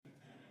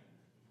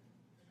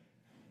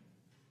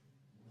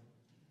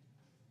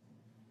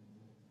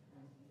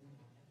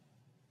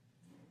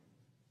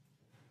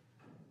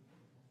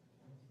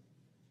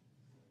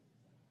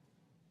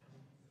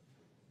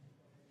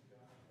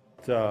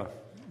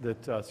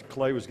that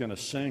Clay was going to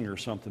sing or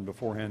something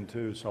beforehand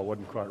too, so I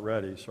wasn't quite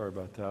ready. Sorry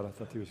about that. I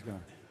thought he was going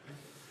to.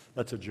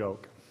 That's a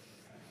joke.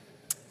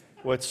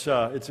 Well,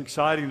 it's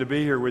exciting to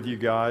be here with you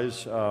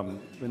guys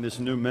in this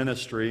new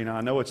ministry. And I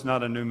know it's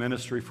not a new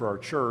ministry for our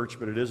church,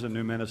 but it is a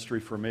new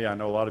ministry for me. I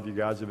know a lot of you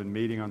guys have been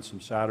meeting on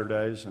some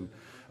Saturdays, and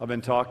I've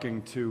been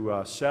talking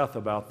to Seth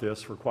about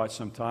this for quite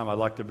some time. I'd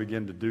like to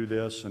begin to do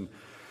this, and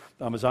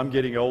as I'm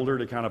getting older,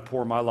 to kind of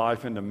pour my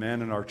life into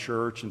men in our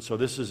church. And so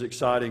this is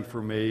exciting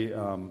for me.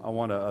 I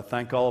want to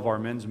thank all of our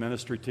men's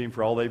ministry team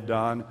for all they've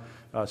done,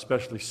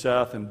 especially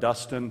Seth and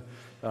Dustin,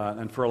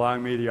 and for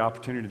allowing me the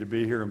opportunity to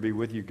be here and be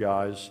with you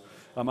guys.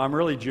 I'm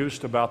really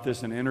juiced about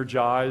this and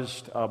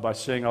energized by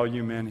seeing all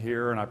you men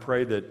here, and I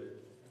pray that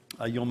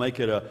you'll make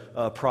it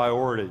a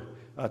priority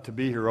to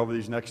be here over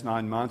these next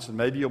 9 months, and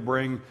maybe you'll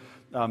bring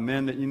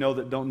men that you know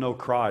that don't know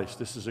Christ.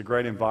 This is a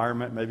great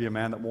environment. Maybe a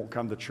man that won't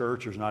come to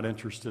church or is not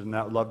interested in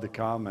that would love to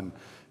come and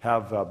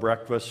have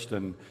breakfast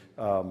and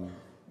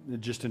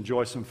just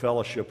enjoy some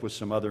fellowship with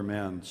some other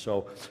men.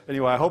 So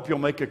anyway, I hope you'll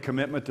make a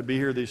commitment to be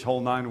here these whole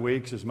 9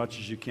 weeks as much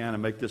as you can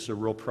and make this a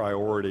real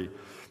priority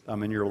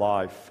in your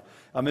life.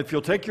 If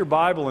you'll take your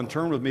Bible and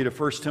turn with me to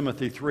 1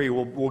 Timothy 3,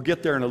 we'll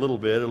get there in a little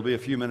bit. It'll be a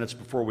few minutes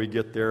before we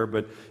get there.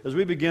 But as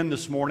we begin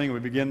this morning, we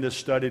begin this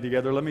study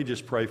together, let me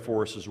just pray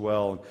for us as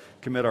well and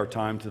commit our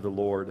time to the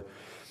Lord.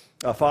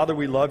 Father,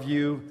 we love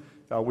you.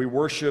 We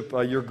worship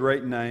your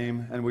great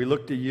name, and we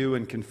look to you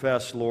and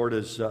confess, Lord,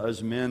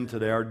 as men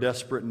today, our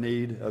desperate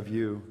need of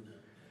you.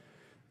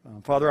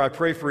 Father, I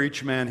pray for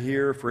each man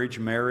here, for each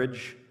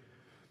marriage.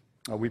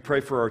 We pray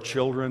for our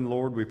children,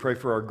 Lord. We pray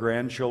for our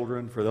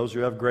grandchildren, for those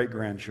who have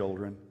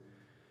great-grandchildren.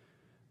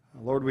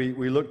 Lord,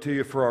 we look to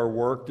you for our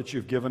work that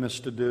you've given us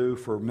to do,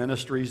 for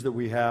ministries that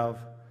we have.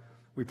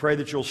 We pray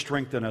that you'll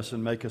strengthen us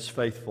and make us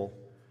faithful.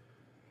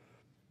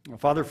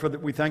 Father,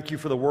 we thank you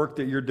for the work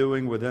that you're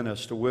doing within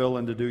us to will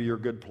and to do your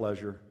good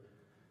pleasure.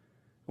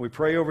 We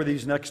pray over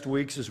these next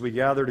weeks as we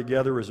gather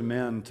together as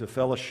men to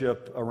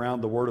fellowship around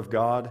the Word of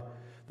God,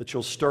 that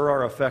you'll stir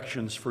our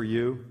affections for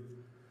you,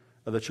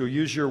 that you'll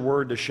use your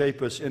word to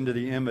shape us into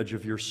the image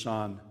of your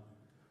Son,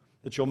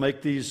 that you'll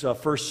make these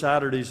first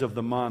Saturdays of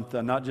the month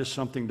not just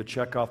something to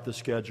check off the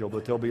schedule,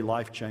 but they'll be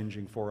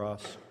life-changing for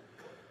us.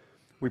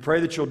 We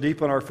pray that you'll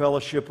deepen our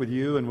fellowship with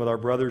you and with our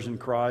brothers in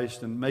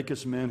Christ and make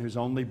us men whose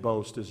only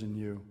boast is in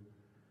you.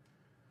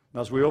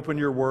 Now, as we open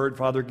your word,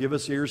 Father, give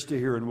us ears to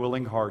hear and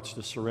willing hearts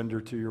to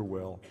surrender to your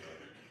will.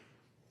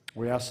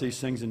 We ask these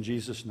things in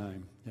Jesus'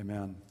 name.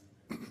 Amen.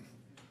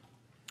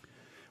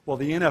 Well,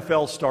 the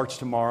NFL starts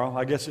tomorrow.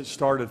 I guess it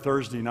started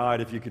Thursday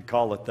night, if you could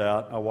call it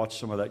that. I watched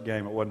some of that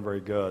game. It wasn't very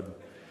good.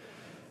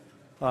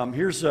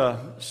 Here's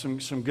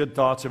some good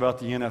thoughts about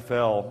the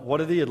NFL. What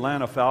do the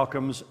Atlanta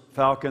Falcons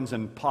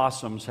and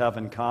Possums have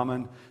in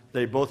common?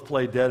 They both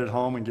play dead at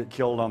home and get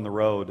killed on the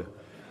road.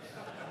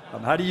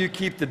 How do you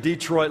keep the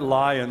Detroit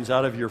Lions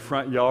out of your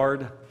front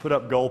yard? Put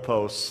up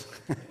goalposts.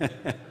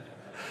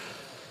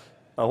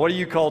 What do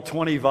you call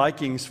 20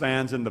 Vikings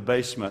fans in the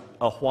basement?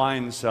 A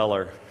wine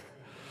cellar.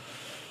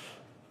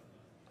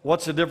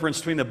 What's the difference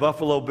between the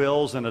Buffalo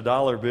Bills and a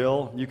dollar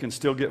bill? You can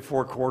still get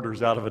 4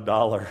 quarters out of a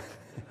dollar.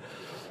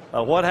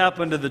 What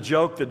happened to the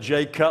joke that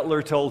Jay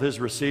Cutler told his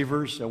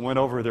receivers and went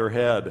over their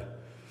head?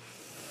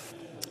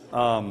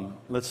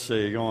 Let's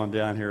see, go on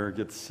down here.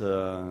 Let's see,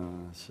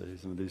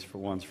 some of these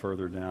ones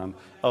further down.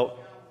 Oh,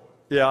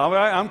 yeah,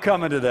 I'm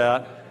coming to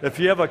that. If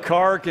you have a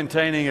car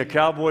containing a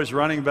Cowboys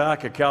running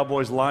back, a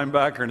Cowboys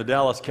linebacker, and a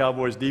Dallas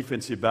Cowboys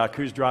defensive back,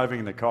 who's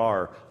driving the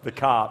car? The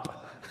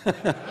cop.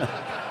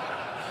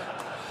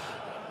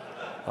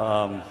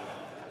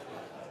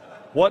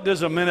 What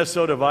does a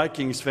Minnesota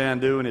Vikings fan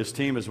do when his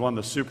team has won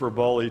the Super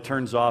Bowl? He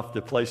turns off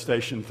the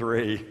PlayStation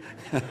 3.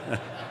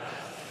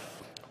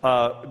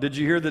 Did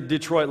you hear the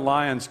Detroit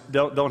Lions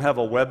don't have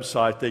a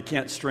website? They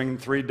can't string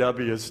 3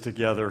 W's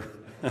together.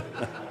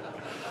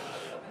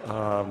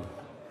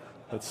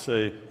 Let's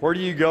see. Where do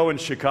you go in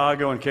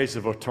Chicago in case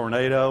of a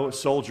tornado?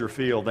 Soldier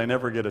Field. They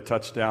never get a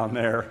touchdown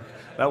there.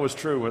 That was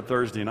true with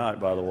Thursday night,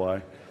 by the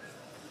way.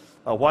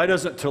 Why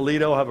doesn't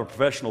Toledo have a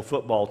professional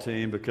football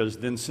team? Because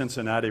then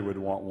Cincinnati would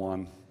want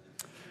one.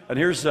 And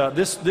here's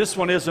this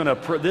one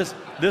isn't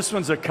this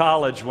one's a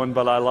college one,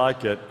 but I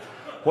like it.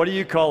 What do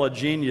you call a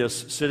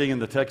genius sitting in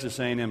the Texas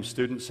A&M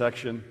student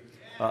section?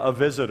 A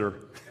visitor.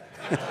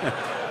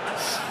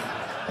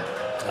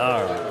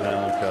 All right.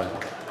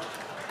 Okay.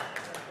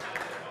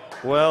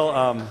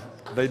 Well,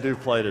 they do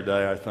play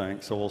today, I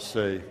think, so we'll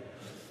see.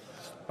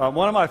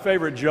 One of my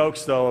favorite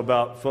jokes, though,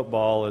 about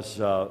football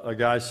is a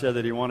guy said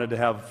that he wanted to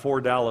have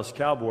 4 Dallas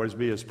Cowboys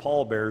be his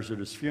pallbearers at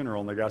his funeral.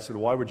 And the guy said,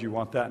 why would you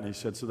want that? And he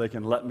said, so they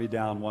can let me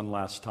down one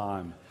last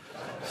time.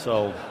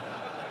 So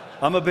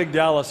I'm a big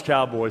Dallas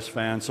Cowboys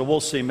fan, so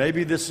we'll see.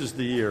 Maybe this is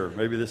the year.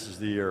 Maybe this is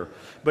the year.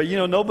 But, you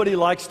know, nobody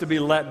likes to be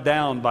let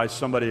down by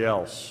somebody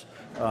else.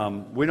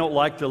 We don't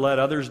like to let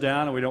others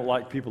down, and we don't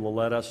like people to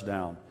let us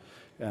down.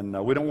 And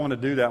we don't want to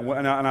do that.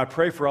 And I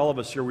pray for all of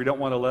us here, we don't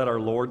want to let our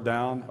Lord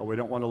down. We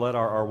don't want to let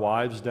our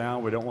wives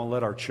down. We don't want to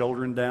let our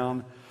children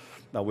down.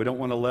 We don't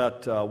want to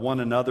let one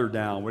another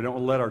down. We don't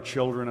want to let our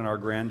children and our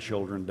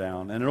grandchildren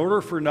down. And in order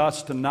for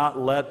us to not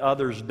let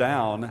others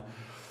down,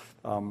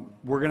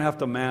 we're going to have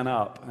to man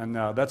up. And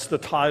that's the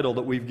title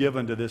that we've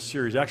given to this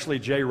series. Actually,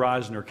 Jay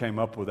Reisner came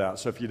up with that.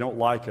 So if you don't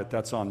like it,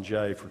 that's on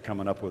Jay for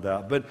coming up with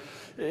that. But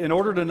in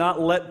order to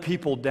not let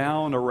people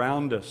down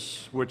around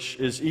us, which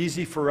is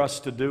easy for us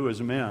to do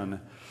as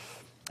men,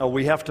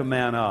 we have to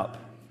man up.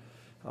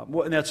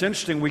 And that's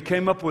interesting. We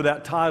came up with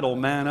that title,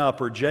 Man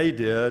Up, or Jay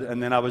did,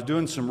 and then I was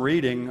doing some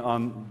reading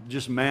on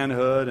just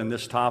manhood and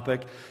this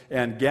topic.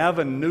 And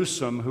Gavin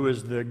Newsom, who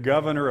is the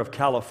governor of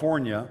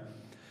California,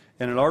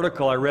 in an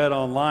article I read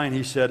online,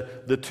 he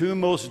said, the two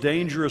most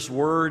dangerous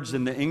words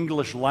in the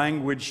English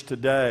language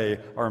today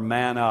are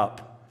man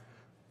up.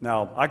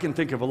 Now, I can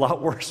think of a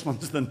lot worse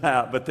ones than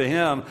that, but to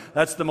him,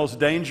 that's the most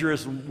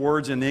dangerous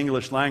words in the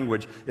English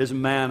language is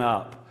man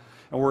up.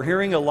 And we're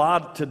hearing a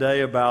lot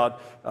today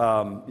about,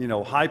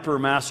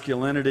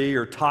 hyper-masculinity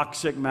or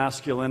toxic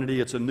masculinity.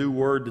 It's a new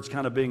word that's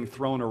kind of being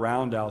thrown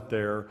around out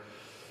there.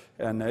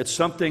 And it's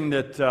something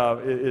that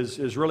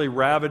is really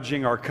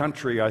ravaging our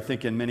country, I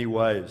think, in many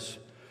ways.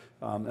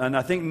 And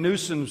I think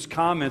Newsom's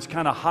comments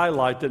kind of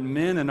highlight that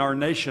men in our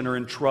nation are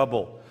in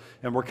trouble.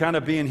 And we're kind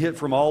of being hit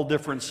from all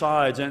different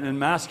sides. And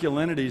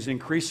masculinity is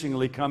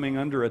increasingly coming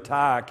under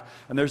attack.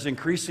 And there's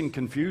increasing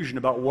confusion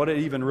about what it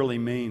even really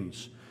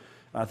means.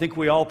 I think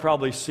we all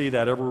probably see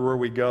that everywhere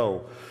we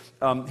go.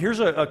 Here's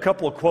a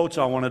couple of quotes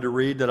I wanted to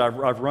read that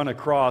I've run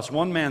across.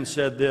 One man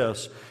said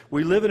this: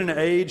 we live in an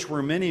age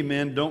where many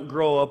men don't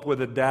grow up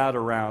with a dad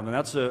around. And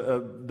that's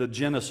the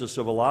genesis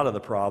of a lot of the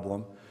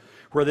problem.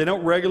 Where they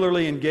don't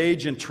regularly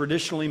engage in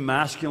traditionally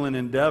masculine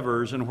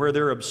endeavors and where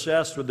they're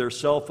obsessed with their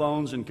cell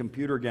phones and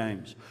computer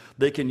games.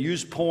 They can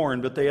use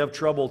porn, but they have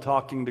trouble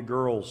talking to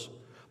girls.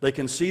 They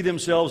can see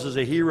themselves as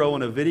a hero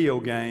in a video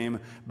game,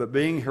 but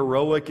being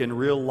heroic in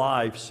real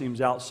life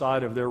seems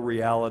outside of their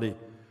reality.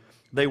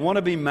 They want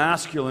to be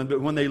masculine,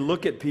 but when they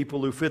look at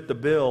people who fit the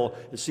bill,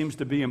 it seems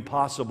to be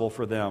impossible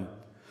for them.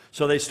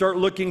 So they start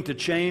looking to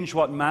change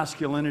what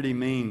masculinity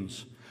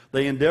means.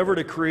 They endeavor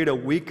to create a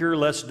weaker,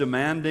 less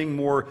demanding,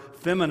 more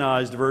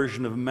feminized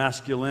version of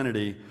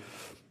masculinity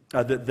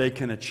that they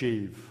can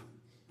achieve.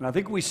 And I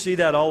think we see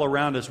that all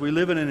around us. We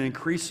live in an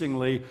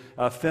increasingly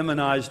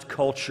feminized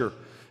culture.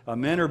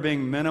 Men are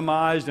being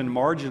minimized and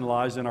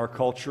marginalized in our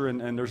culture,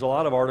 and there's a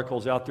lot of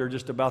articles out there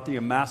just about the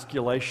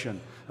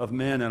emasculation of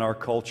men in our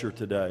culture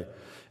today.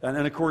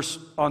 And of course,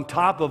 on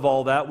top of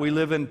all that, we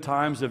live in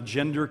times of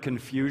gender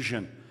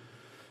confusion.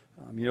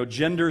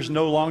 Gender's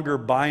no longer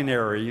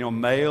binary,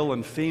 male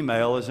and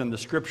female as in the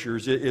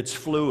scriptures. It's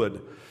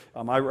fluid.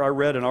 I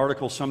read an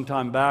article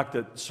sometime back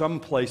that some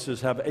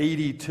places have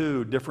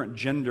 82 different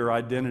gender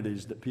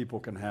identities that people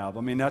can have.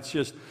 That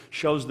just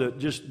shows the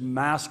just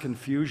mass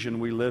confusion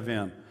we live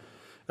in.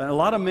 And a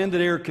lot of men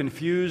today are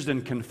confused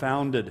and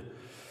confounded.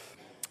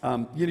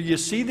 You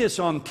see this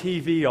on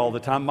TV all the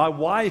time. My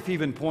wife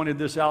even pointed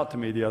this out to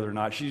me the other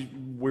night.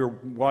 We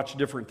watch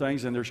different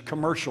things, and there's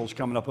commercials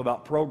coming up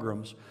about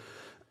programs.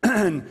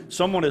 And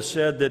someone has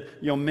said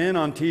that men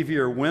on TV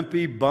are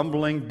wimpy,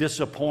 bumbling,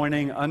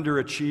 disappointing,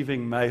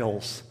 underachieving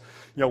males.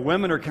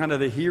 Women are kind of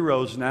the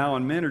heroes now,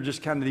 and men are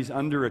just kind of these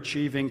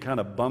underachieving,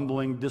 kind of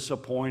bumbling,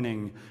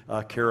 disappointing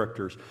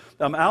characters.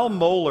 Al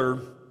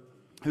Mohler,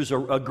 who's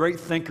a great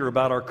thinker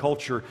about our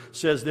culture,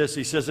 says this.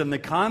 He says, in the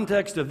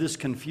context of this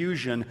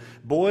confusion,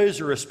 boys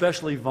are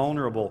especially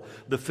vulnerable.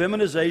 The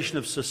feminization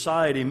of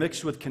society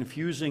mixed with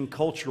confusing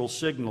cultural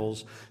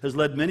signals has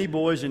led many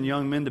boys and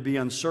young men to be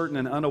uncertain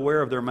and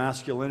unaware of their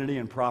masculinity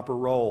and proper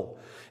role.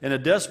 In a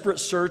desperate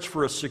search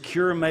for a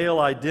secure male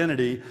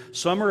identity,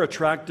 some are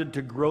attracted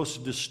to gross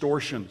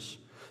distortions.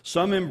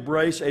 Some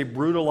embrace a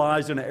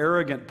brutalized and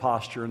arrogant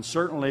posture, and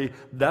certainly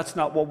that's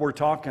not what we're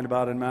talking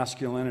about in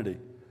masculinity.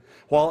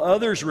 While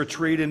others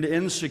retreat into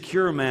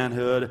insecure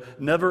manhood,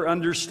 never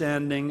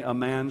understanding a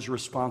man's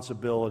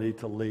responsibility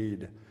to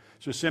lead.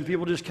 So some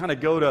people just kind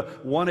of go to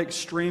one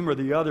extreme or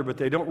the other, but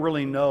they don't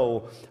really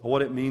know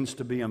what it means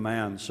to be a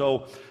man.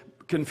 So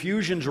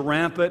confusion's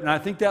rampant, and I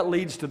think that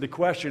leads to the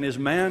question, is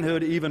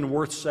manhood even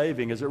worth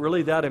saving? Is it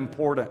really that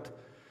important?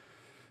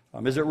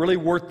 Is it really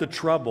worth the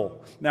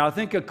trouble? Now, I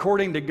think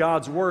according to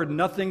God's Word,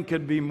 nothing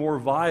could be more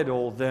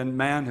vital than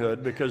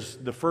manhood, because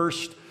the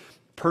first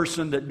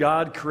person that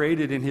God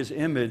created in His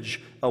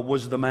image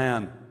was the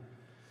man.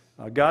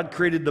 God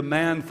created the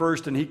man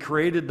first, and He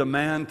created the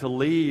man to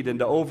lead and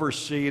to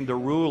oversee and to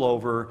rule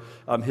over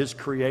His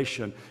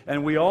creation.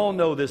 And we all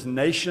know this: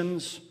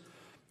 nations,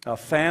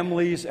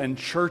 families, and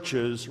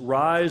churches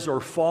rise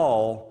or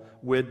fall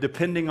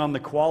depending on the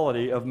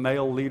quality of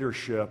male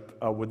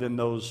leadership within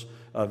those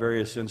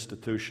various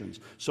institutions.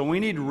 So we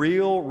need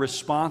real,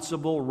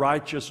 responsible,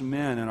 righteous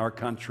men in our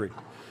country.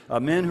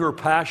 Men who are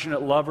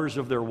passionate lovers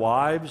of their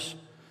wives,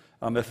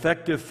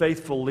 effective,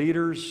 faithful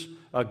leaders,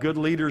 good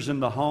leaders in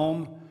the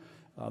home,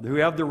 who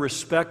have the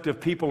respect of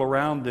people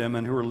around them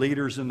and who are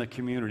leaders in the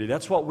community.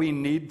 That's what we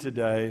need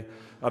today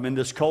in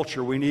this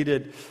culture. We need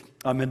it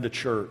in the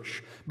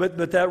church.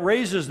 But that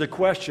raises the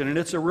question, and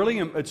it's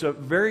a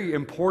very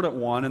important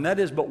one, and that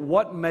is, but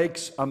what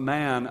makes a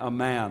man a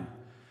man?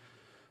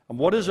 And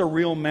what does a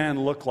real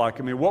man look like?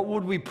 I mean, what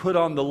would we put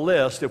on the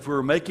list if we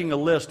were making a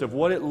list of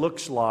what it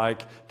looks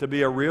like to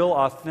be a real,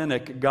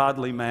 authentic,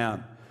 godly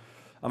man?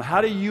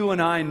 How do you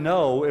and I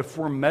know if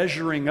we're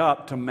measuring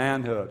up to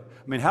manhood?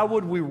 I mean, how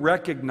would we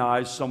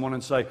recognize someone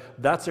and say,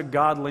 that's a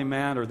godly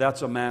man or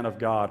that's a man of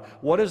God?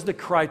 What is the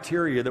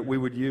criteria that we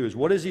would use?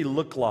 What does he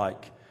look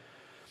like?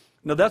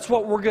 Now, that's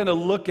what we're going to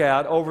look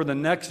at over the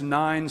next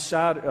 9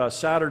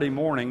 Saturday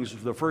mornings,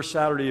 the first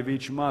Saturday of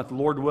each month,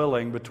 Lord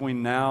willing,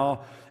 between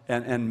now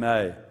and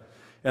May.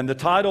 And the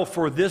title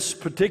for this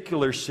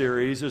particular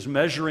series is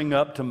Measuring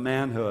Up to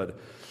Manhood.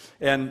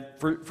 And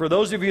for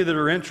those of you that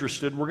are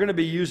interested, we're going to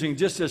be using,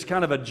 just as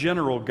kind of a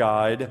general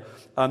guide,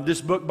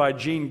 this book by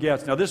Gene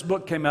Getz. Now, this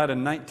book came out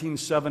in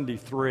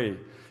 1973.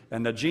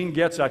 And Gene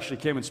Getz actually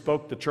came and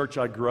spoke at the church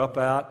I grew up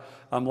at.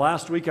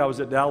 Last week I was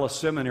at Dallas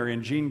Seminary,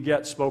 and Gene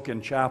Getz spoke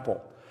in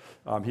chapel.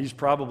 He's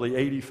probably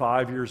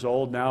 85 years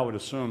old now, I would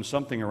assume,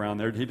 something around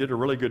there. He did a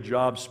really good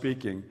job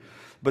speaking.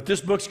 But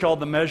this book's called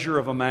The Measure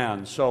of a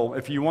Man. So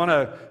if you want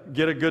to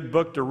get a good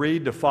book to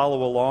read, to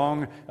follow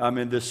along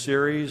in this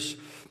series,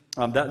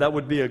 that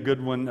would be a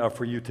good one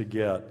for you to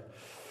get.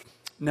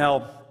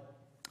 Now,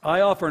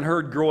 I often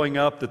heard growing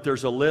up that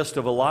there's a list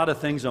of a lot of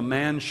things a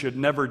man should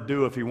never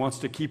do if he wants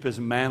to keep his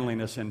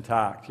manliness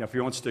intact, if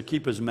he wants to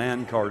keep his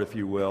man card, if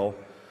you will.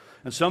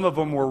 And some of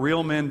them were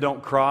real men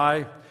don't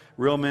cry,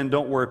 real men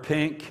don't wear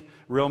pink,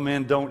 real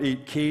men don't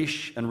eat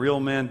quiche, and real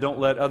men don't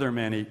let other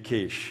men eat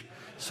quiche.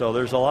 So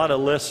there's a lot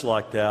of lists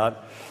like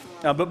that.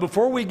 But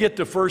before we get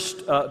to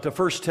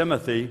 1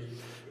 Timothy,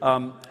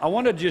 I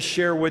want to just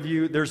share with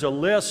you, there's a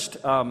list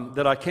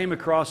that I came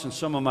across in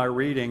some of my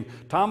reading.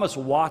 Thomas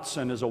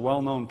Watson is a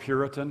well-known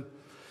Puritan,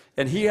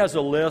 and he has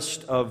a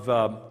list of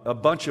a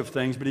bunch of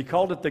things, but he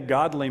called it the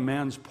godly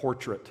man's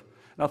portrait.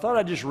 And I thought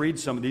I'd just read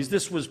some of these.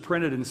 This was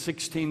printed in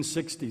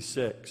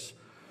 1666.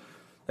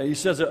 He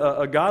says,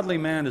 a godly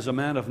man is a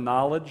man of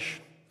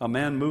knowledge, a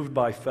man moved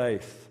by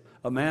faith,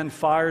 a man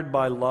fired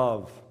by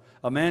love,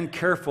 a man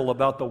careful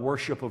about the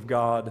worship of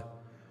God,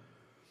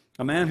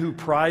 a man who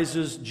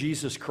prizes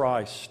Jesus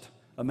Christ,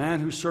 a man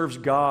who serves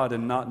God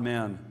and not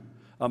men,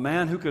 a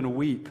man who can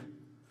weep,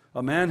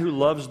 a man who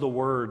loves the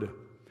Word,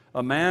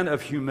 a man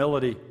of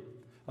humility,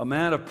 a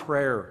man of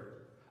prayer,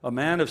 a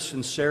man of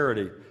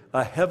sincerity,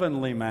 a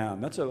heavenly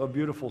man. That's a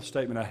beautiful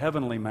statement, a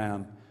heavenly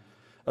man,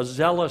 a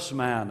zealous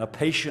man, a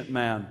patient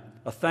man,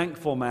 a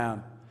thankful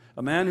man,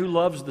 a man who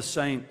loves the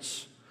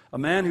saints, a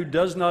man who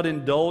does not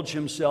indulge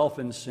himself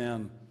in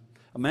sin,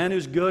 a man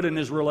who's good in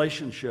his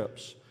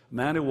relationships, a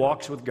man who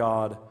walks with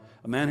God,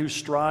 a man who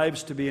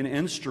strives to be an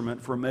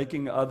instrument for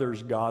making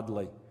others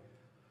godly.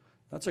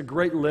 That's a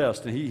great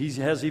list, and he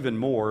has even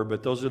more,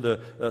 but those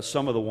are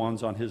some of the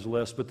ones on his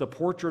list. But the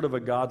portrait of a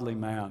godly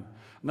man.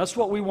 And that's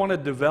what we want to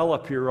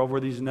develop here over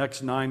these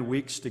next 9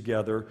 weeks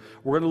together.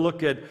 We're going to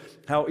look at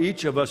how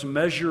each of us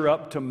measure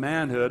up to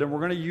manhood, and we're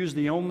going to use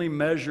the only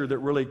measure that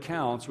really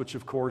counts, which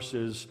of course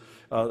is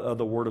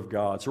the Word of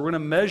God. So we're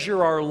going to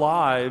measure our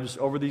lives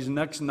over these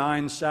next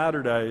 9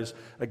 Saturdays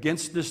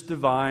against this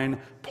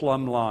divine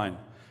plumb line.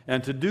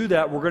 And to do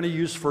that, we're going to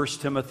use 1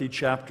 Timothy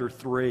chapter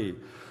 3.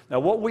 Now,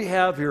 what we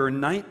have here are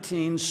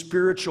 19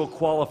 spiritual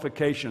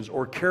qualifications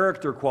or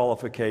character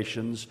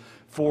qualifications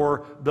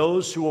for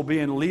those who will be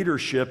in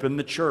leadership in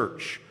the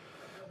church.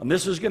 And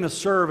this is going to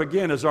serve,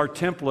 again, as our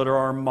template or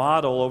our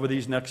model over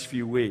these next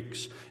few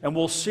weeks. And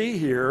we'll see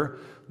here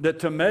that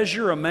to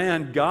measure a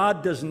man,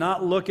 God does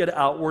not look at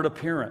outward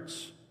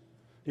appearance.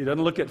 He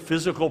doesn't look at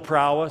physical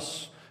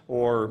prowess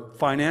or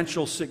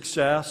financial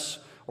success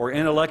or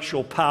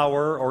intellectual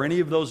power or any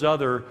of those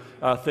other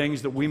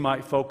things that we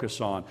might focus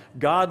on.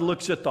 God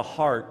looks at the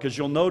heart, because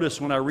you'll notice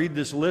when I read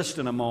this list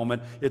in a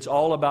moment, it's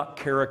all about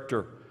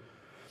character.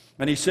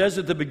 And he says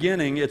at the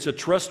beginning, it's a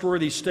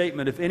trustworthy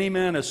statement. If any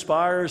man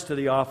aspires to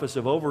the office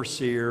of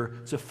overseer,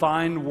 it's a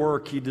fine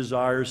work he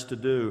desires to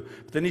do.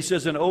 But then he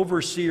says an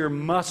overseer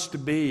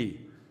must be.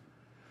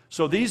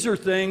 So these are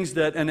things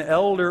that an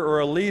elder or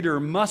a leader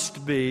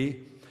must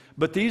be,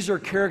 but these are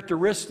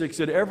characteristics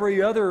that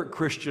every other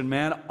Christian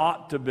man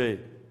ought to be.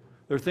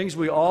 They're things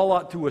we all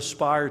ought to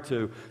aspire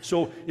to.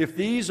 So if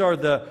these are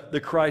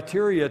the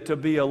criteria to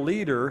be a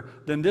leader,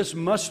 then this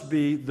must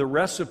be the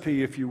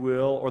recipe, if you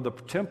will, or the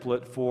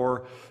template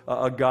for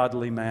a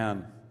godly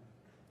man.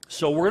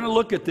 So we're going to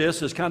look at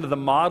this as kind of the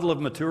model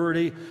of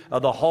maturity,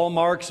 the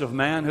hallmarks of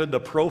manhood, the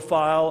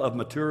profile of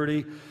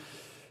maturity.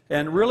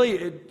 And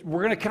really,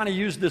 we're going to kind of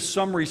use this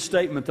summary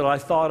statement that I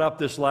thought up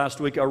this last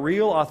week. A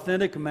real,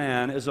 authentic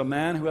man is a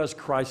man who has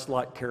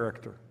Christ-like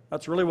character.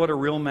 That's really what a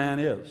real man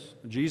is.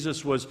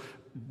 Jesus was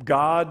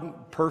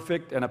God,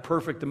 perfect, and a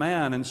perfect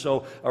man. And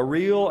so a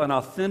real and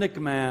authentic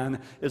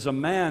man is a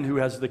man who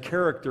has the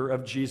character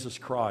of Jesus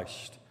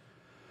Christ.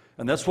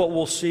 And that's what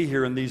we'll see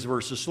here in these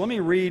verses. So let me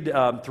read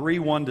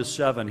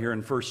 3:1-7 here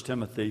in 1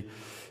 Timothy.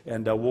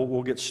 And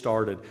we'll get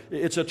started.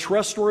 It's a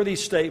trustworthy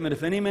statement.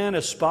 If any man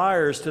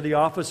aspires to the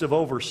office of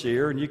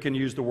overseer, and you can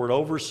use the word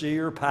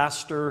overseer,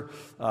 pastor,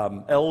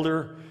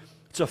 elder,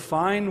 it's a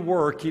fine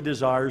work he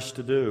desires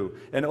to do.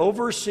 An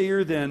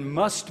overseer then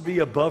must be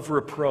above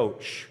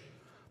reproach,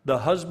 the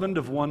husband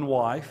of one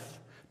wife,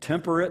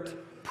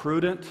 temperate,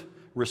 prudent,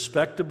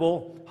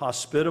 respectable,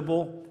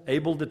 hospitable,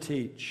 able to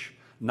teach,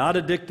 not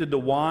addicted to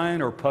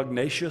wine or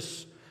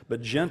pugnacious,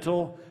 but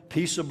gentle,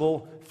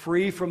 peaceable,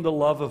 free from the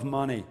love of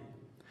money.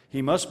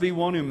 He must be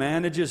one who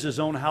manages his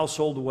own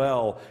household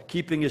well,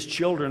 keeping his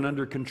children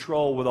under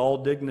control with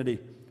all dignity.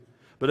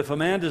 But if a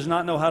man does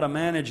not know how to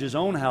manage his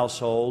own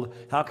household,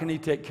 how can he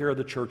take care of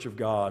the church of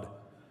God?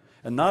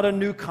 And not a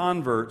new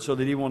convert, so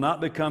that he will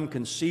not become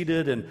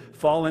conceited and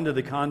fall into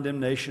the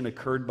condemnation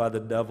incurred by the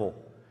devil.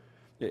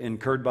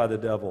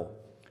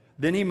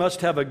 Then he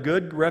must have a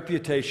good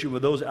reputation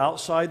with those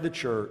outside the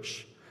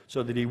church,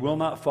 so that he will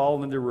not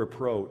fall into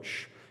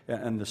reproach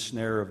and the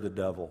snare of the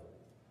devil.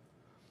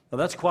 Now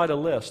that's quite a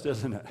list,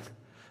 isn't it?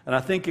 And I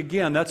think,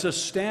 again, that's a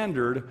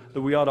standard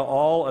that we ought to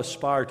all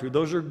aspire to.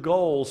 Those are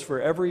goals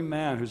for every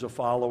man who's a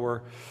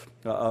follower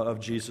of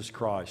Jesus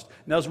Christ.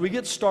 Now, as we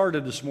get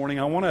started this morning,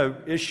 I want to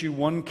issue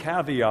one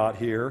caveat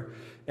here,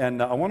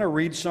 and I want to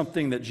read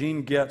something that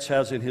Gene Getz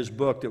has in his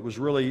book that was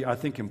really, I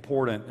think,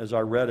 important as I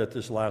read it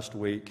this last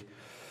week.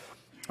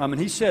 And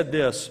he said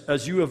this: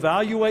 as you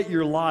evaluate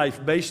your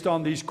life based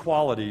on these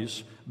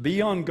qualities,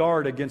 be on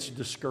guard against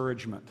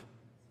discouragement.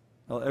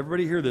 Now,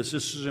 everybody hear this.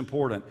 This is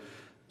important.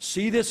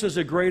 See this as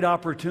a great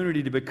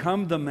opportunity to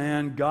become the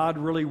man God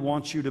really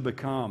wants you to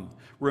become.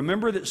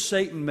 Remember that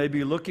Satan may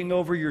be looking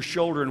over your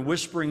shoulder and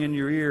whispering in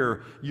your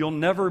ear, you'll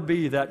never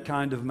be that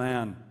kind of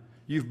man.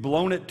 You've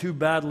blown it too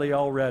badly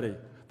already.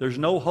 There's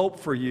no hope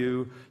for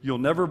you. You'll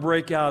never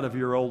break out of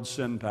your old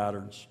sin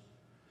patterns.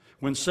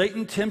 When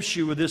Satan tempts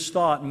you with this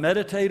thought,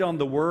 meditate on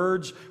the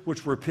words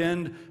which were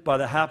penned by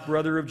the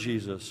half-brother of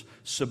Jesus.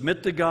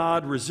 Submit to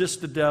God,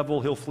 resist the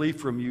devil, he'll flee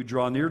from you.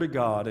 Draw near to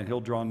God, and he'll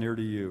draw near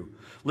to you.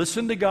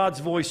 Listen to God's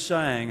voice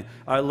saying,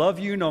 I love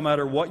you no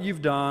matter what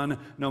you've done,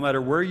 no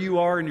matter where you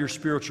are in your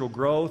spiritual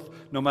growth,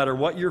 no matter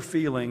what your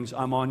feelings,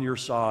 I'm on your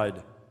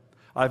side.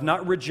 I've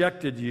not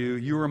rejected you.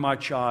 You are my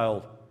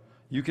child.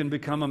 You can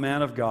become a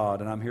man of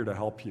God, and I'm here to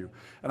help you.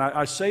 And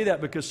I say that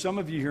because some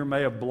of you here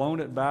may have blown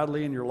it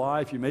badly in your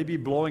life. You may be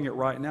blowing it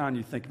right now, and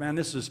you think, man,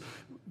 this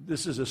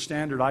is a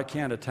standard I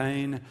can't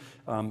attain.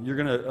 You're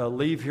going to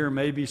leave here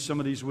maybe some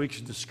of these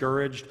weeks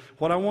discouraged.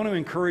 What I want to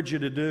encourage you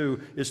to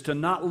do is to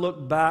not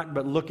look back,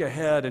 but look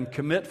ahead and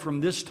commit from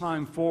this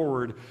time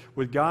forward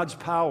with God's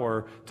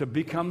power to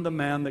become the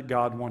man that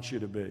God wants you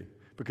to be.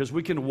 Because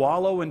we can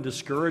wallow in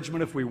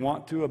discouragement if we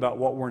want to about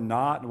what we're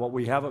not and what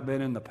we haven't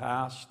been in the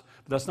past.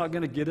 But that's not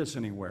going to get us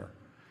anywhere.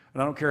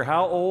 And I don't care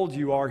how old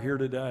you are here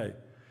today.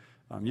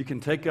 You can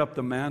take up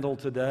the mantle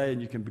today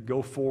and you can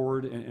go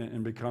forward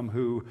and become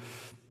who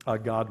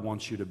God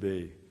wants you to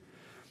be.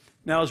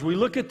 Now, as we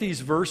look at these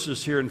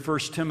verses here in 1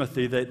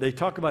 Timothy, they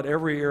talk about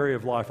every area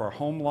of life, our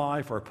home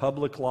life, our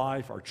public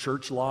life, our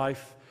church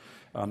life.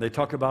 They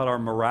talk about our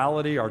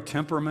morality, our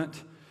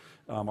temperament,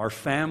 our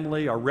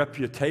family, our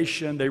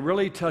reputation. They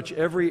really touch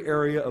every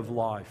area of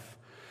life.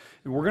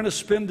 And we're going to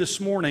spend this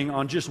morning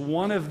on just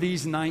one of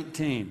these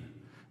 19.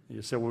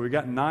 You say, well, we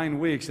got 9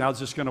 weeks.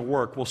 How's this going to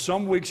work? Well,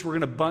 some weeks we're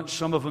going to bunch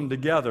some of them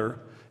together,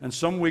 and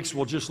some weeks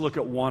we'll just look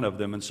at one of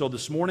them. And so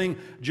this morning,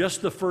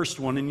 just the first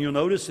one, and you'll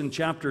notice in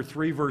chapter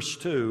 3, verse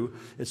 2,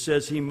 it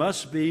says, he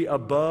must be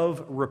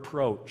above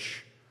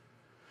reproach.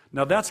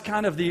 Now, that's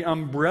kind of the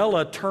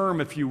umbrella term,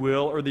 if you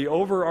will, or the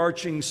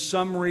overarching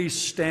summary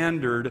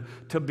standard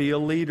to be a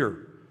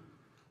leader.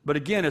 But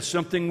again, it's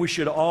something we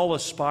should all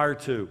aspire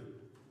to.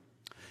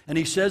 And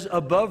he says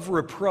above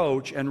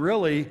reproach, and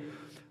really,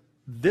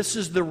 this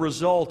is the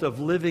result of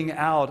living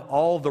out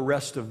all the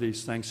rest of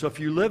these things. So if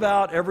you live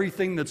out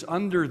everything that's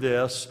under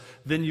this,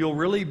 then you'll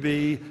really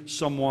be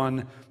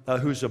someone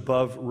who's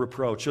above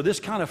reproach. So this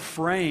kind of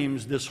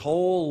frames this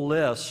whole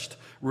list,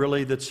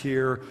 really, that's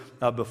here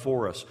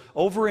before us.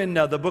 Over in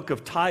the book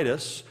of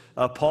Titus,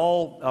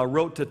 Paul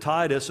wrote to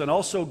Titus and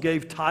also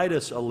gave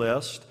Titus a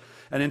list.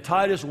 And in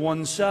Titus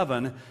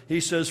 1:7,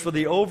 he says, for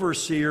the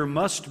overseer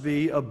must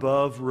be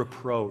above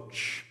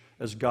reproach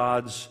as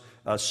God's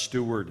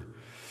steward.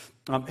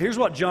 Here's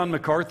what John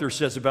MacArthur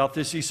says about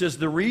this. He says,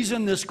 the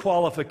reason this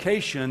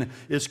qualification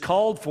is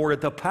called for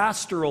at the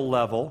pastoral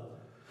level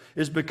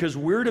is because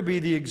we're to be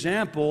the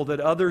example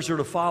that others are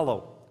to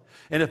follow.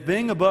 And if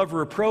being above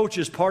reproach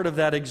is part of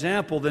that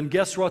example, then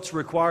guess what's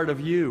required of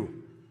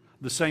you?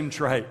 The same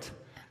trait.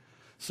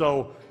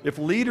 So if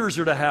leaders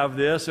are to have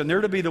this and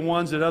they're to be the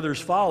ones that others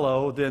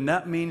follow, then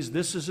that means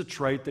this is a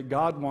trait that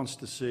God wants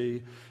to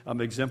see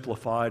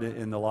exemplified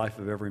in the life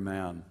of every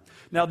man.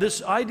 Now,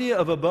 this idea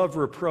of above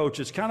reproach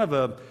is kind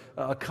of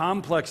a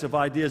complex of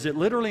ideas. It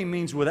literally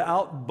means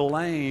without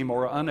blame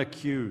or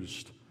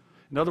unaccused.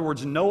 In other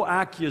words, no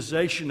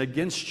accusation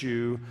against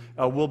you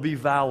will be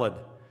valid.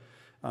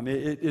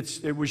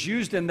 It was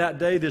used in that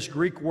day, this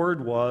Greek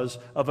word was,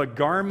 of a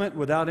garment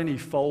without any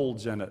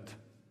folds in it.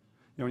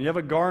 When you have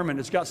a garment,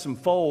 it's got some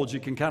folds, you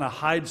can kind of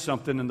hide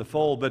something in the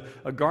fold, but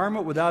a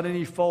garment without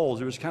any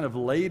folds, it was kind of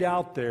laid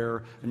out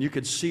there and you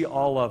could see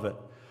all of it.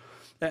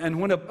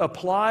 And when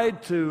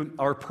applied to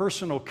our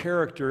personal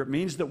character, it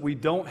means that we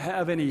don't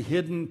have any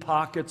hidden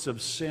pockets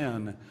of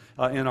sin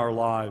in our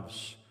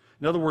lives.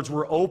 In other words,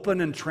 we're open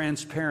and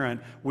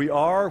transparent. We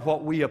are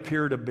what we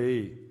appear to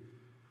be.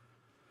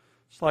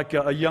 It's like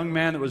a young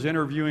man that was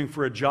interviewing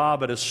for a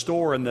job at a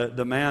store, and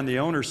the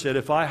owner said,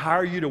 "If I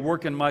hire you to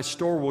work in my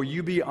store, will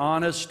you be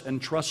honest and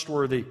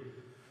trustworthy?"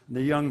 And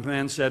the young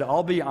man said,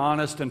 "I'll be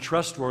honest and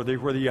trustworthy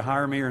whether you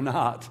hire me or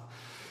not."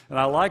 And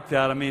I like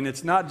that. I mean,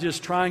 it's not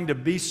just trying to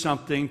be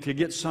something to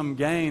get some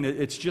gain.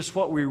 It's just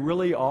what we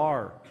really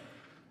are,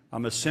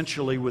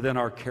 essentially within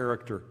our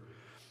character.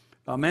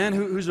 A man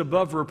who's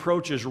above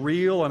reproach is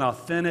real and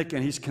authentic,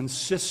 and he's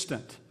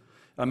consistent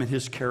in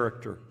his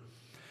character.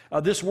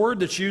 This word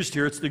that's used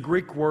here, it's the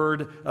Greek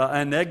word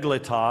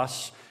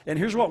anegletos. And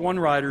here's what one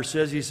writer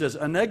says. He says,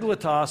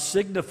 anegletos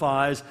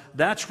signifies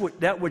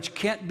that which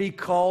can't be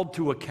called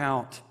to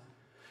account.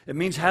 It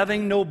means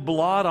having no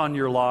blot on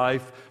your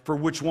life for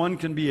which one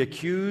can be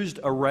accused,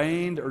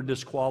 arraigned, or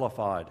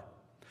disqualified.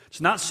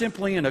 It's not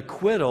simply an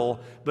acquittal,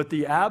 but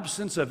the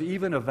absence of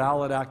even a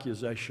valid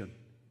accusation.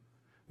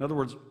 In other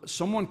words,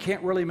 someone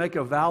can't really make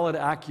a valid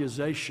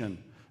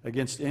accusation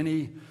against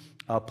any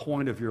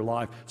point of your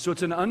life. So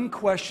it's an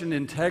unquestioned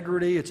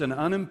integrity, it's an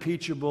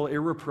unimpeachable,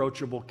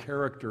 irreproachable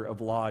character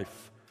of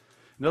life.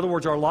 In other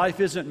words, our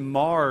life isn't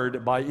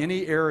marred by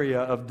any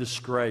area of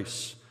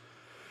disgrace.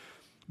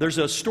 There's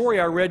a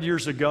story I read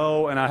years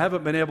ago, and I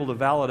haven't been able to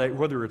validate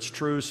whether it's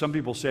true. Some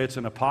people say it's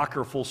an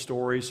apocryphal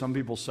story. Some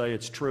people say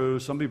it's true.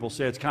 Some people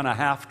say it's kind of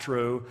half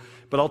true.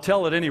 But I'll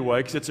tell it anyway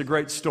because it's a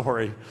great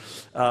story.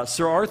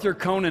 Sir Arthur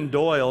Conan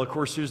Doyle, of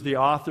course, who's the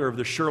author of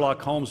the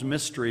Sherlock Holmes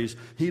mysteries,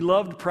 he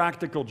loved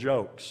practical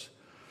jokes.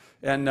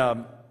 And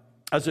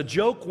as a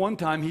joke, one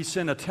time he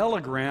sent a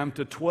telegram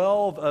to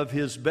 12 of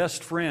his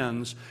best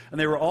friends, and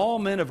they were all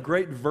men of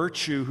great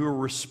virtue who were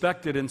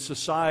respected in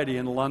society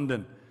in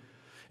London.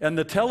 And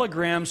the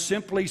telegram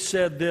simply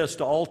said this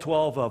to all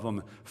 12 of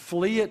them: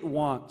 "Flee at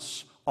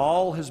once,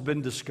 all has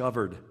been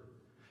discovered."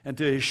 And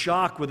to his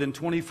shock, within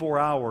 24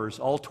 hours,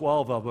 all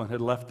 12 of them had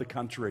left the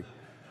country.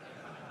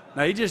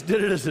 Now, he just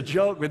did it as a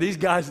joke, but these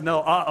guys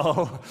know,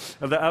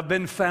 I've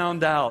been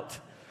found out.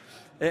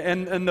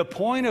 And the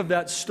point of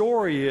that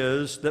story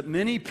is that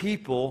many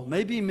people,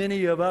 maybe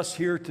many of us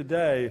here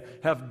today,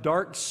 have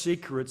dark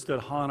secrets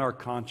that haunt our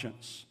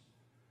conscience.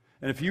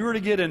 And if you were to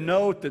get a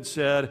note that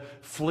said,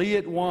 "Flee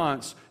at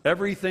once,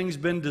 everything's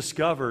been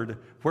discovered,"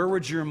 where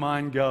would your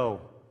mind go?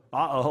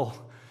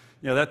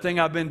 That thing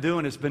I've been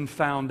doing has been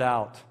found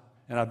out,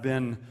 and I've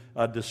been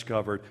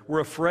discovered. We're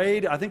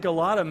afraid. I think a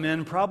lot of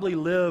men probably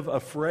live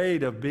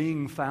afraid of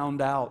being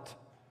found out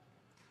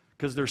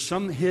because there's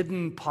some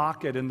hidden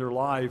pocket in their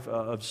life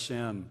of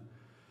sin.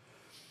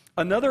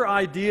 Another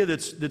idea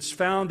that's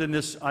found in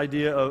this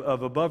idea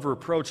of above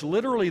reproach,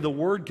 literally the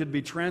word could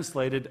be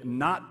translated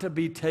 "not to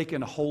be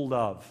taken hold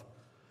of."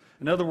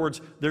 In other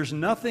words, there's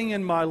nothing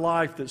in my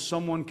life that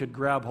someone could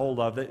grab hold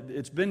of.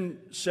 It's been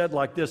said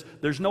like this: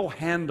 there's no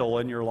handle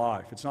in your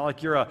life. It's not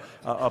like you're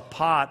a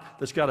pot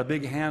that's got a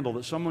big handle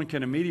that someone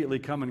can immediately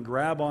come and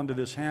grab onto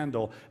this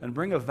handle and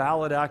bring a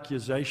valid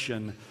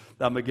accusation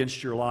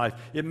against your life.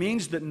 It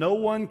means that no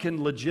one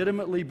can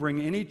legitimately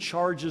bring any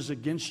charges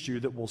against you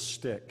that will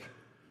stick.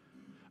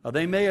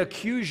 They may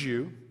accuse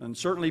you, and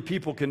certainly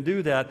people can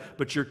do that,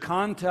 but your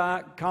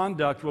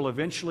conduct will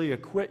eventually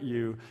acquit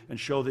you and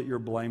show that you're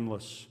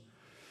blameless.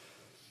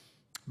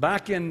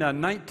 Back in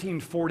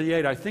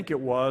 1948, I think it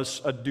was,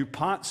 a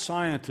DuPont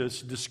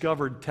scientist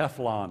discovered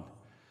Teflon.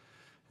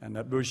 And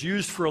it was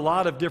used for a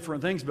lot of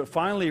different things, but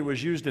finally it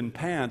was used in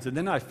pans. And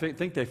then I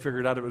think they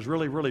figured out it was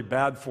really, really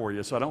bad for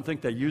you, so I don't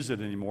think they use it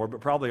anymore, but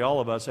probably all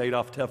of us ate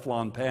off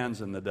Teflon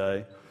pans in the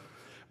day.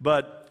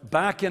 But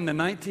back in the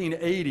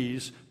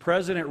 1980s,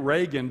 President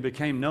Reagan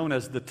became known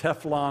as the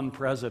Teflon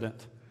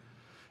president.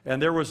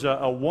 And there was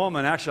a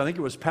woman, actually I think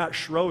it was Pat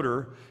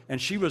Schroeder,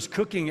 and she was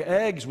cooking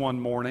eggs one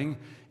morning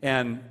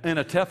and in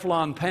a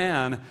Teflon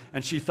pan,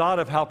 and she thought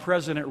of how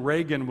President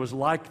Reagan was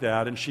like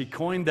that, and she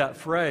coined that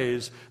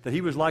phrase that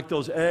he was like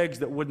those eggs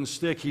that wouldn't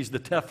stick. He's the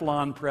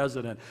Teflon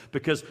president,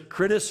 because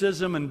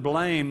criticism and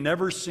blame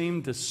never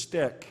seemed to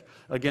stick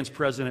against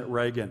President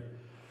Reagan.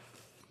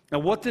 Now,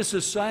 what this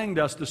is saying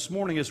to us this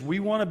morning is we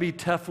want to be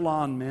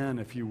Teflon men,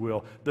 if you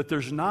will, that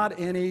there's not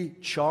any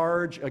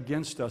charge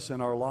against us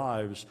in our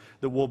lives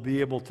that will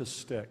be able to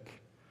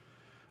stick.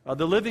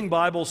 The Living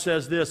Bible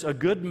says this: a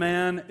good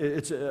man,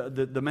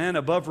 the man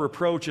above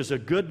reproach is a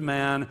good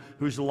man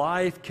whose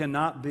life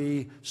cannot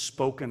be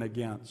spoken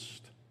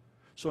against.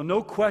 So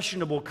no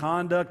questionable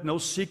conduct, no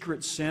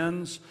secret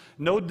sins,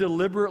 no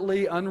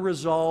deliberately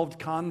unresolved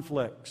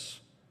conflicts.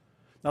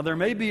 Now, there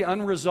may be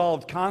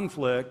unresolved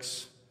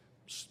conflicts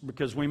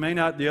because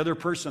the other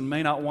person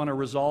may not want to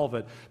resolve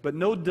it, but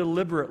no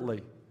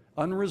deliberately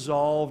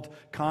unresolved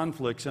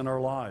conflicts in our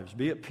lives.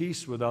 Be at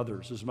peace with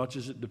others as much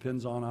as it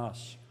depends on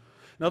us.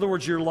 In other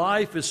words, your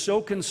life is so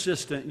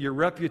consistent, your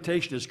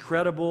reputation is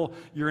credible,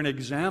 you're an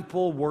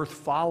example worth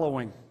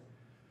following.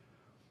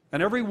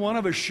 And every one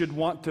of us should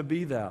want to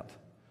be that.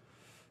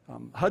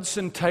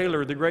 Hudson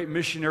Taylor, the great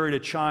missionary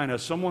to China,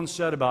 someone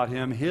said about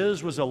him,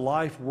 his was a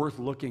life worth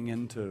looking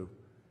into.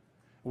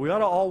 We ought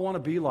to all want to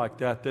be like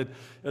that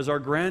as our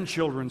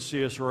grandchildren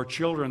see us or our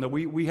children, that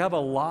we have a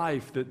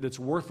life that's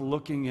worth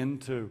looking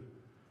into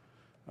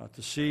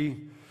to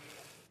see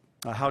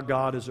how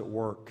God is at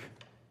work.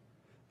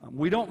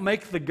 We don't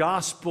make the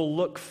gospel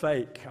look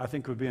fake, I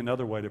think would be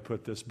another way to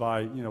put this,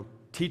 by,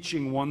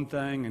 teaching one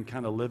thing and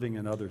kind of living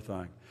another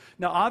thing.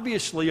 Now,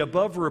 obviously,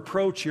 above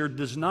reproach here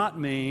does not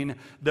mean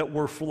that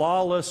we're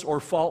flawless or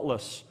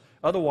faultless.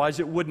 Otherwise,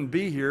 it wouldn't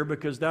be here,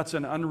 because that's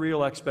an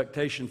unreal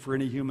expectation for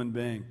any human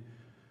being.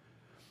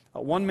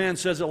 One man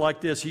says it like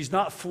this: he's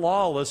not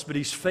flawless, but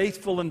he's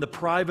faithful in the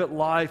private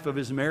life of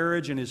his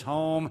marriage and his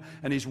home,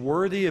 and he's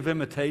worthy of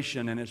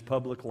imitation in his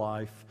public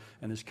life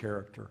and his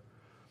character.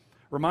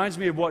 Reminds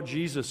me of what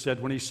Jesus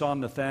said when he saw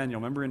Nathanael.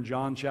 Remember in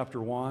John chapter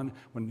 1,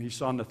 when he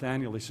saw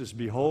Nathanael, he says,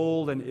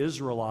 "Behold, an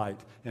Israelite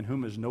in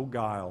whom is no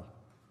guile."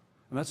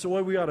 And that's the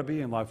way we ought to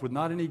be in life, with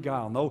not any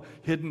guile, no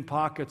hidden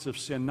pockets of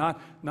sin,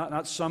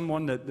 not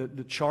someone that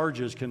the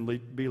charges can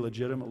be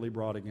legitimately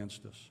brought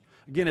against us.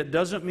 Again, it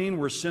doesn't mean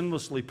we're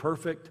sinlessly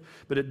perfect,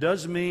 but it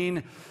does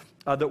mean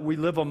that we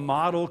live a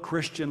model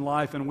Christian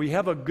life, and we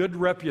have a good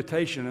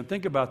reputation. And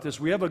think about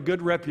this: we have a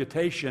good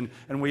reputation,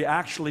 and we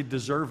actually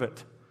deserve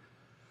it.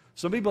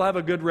 Some people have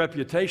a good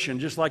reputation,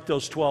 just like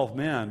those 12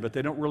 men, but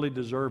they don't really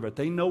deserve it.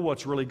 They know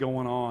what's really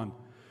going on.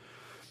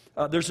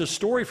 There's a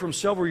story from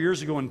several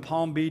years ago in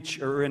Palm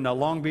Beach, or in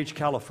Long Beach,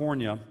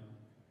 California.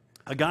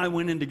 A guy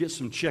went in to get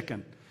some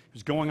chicken. He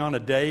was going on a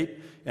date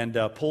and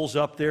pulls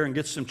up there and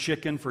gets some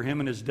chicken for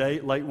him and his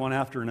date late one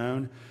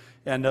afternoon.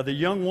 And the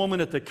young woman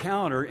at the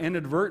counter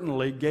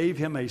inadvertently gave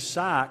him a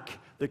sack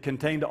that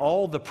contained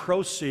all the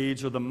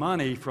proceeds or the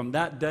money from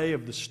that day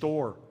of the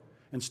store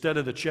instead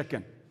of the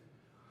chicken.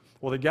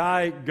 Well, the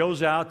guy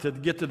goes out to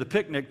get to the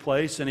picnic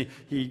place, and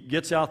he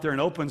gets out there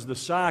and opens the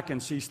sack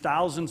and sees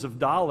thousands of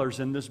dollars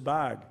in this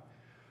bag.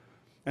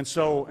 And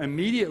so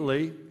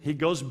immediately he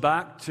goes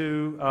back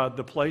to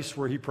the place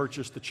where he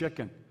purchased the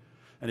chicken.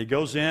 And he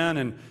goes in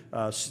and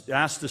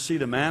asks to see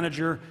the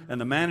manager, and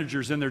the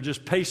manager's in there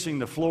just pacing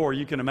the floor.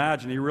 You can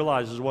imagine, he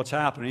realizes what's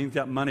happening. He thinks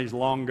that money's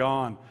long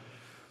gone.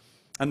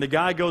 And the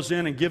guy goes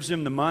in and gives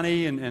him the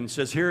money and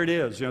says, "Here it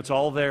is, it's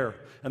all there."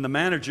 And the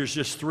manager's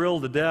just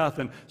thrilled to death.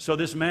 And so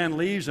this man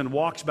leaves and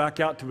walks back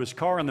out to his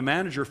car, and the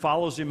manager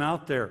follows him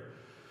out there.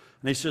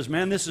 And he says,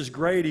 "Man, this is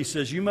great." He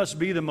says, "You must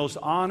be the most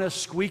honest,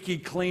 squeaky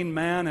clean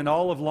man in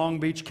all of Long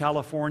Beach,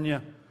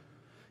 California."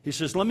 He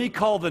says, "Let me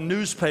call the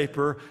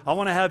newspaper. I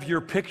want to have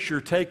your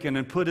picture taken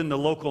and put in the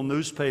local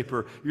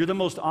newspaper. You're the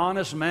most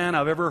honest man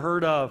I've ever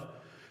heard of."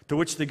 To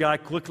which the guy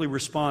quickly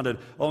responded,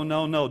 "Oh,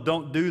 no,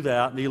 don't do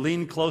that." And he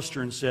leaned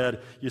closer and said,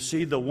 "You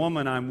see, the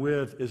woman I'm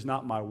with is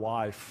not my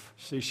wife.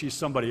 See, she's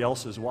somebody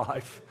else's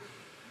wife."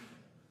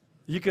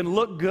 You can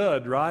look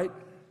good, right?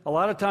 A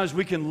lot of times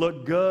we can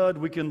look good,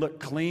 we can look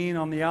clean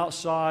on the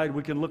outside,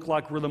 we can look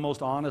like we're the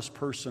most honest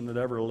person that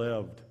ever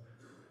lived.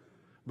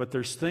 But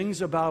there's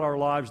things about our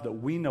lives that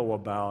we know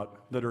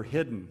about that are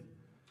hidden,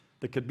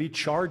 that could be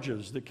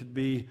charges, that could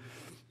be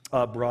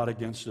brought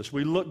against us.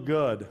 We look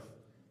good,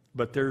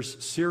 but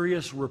there's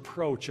serious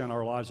reproach in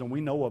our lives, and we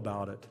know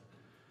about it.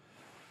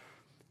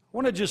 I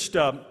want to just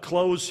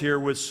close here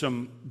with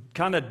some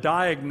kind of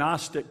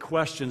diagnostic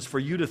questions for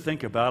you to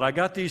think about. I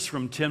got these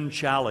from Tim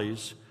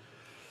Challies,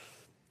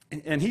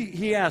 and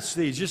he asks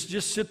these.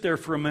 Just sit there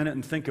for a minute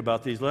and think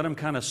about these. Let them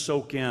kind of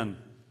soak in.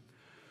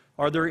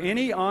 Are there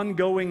any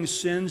ongoing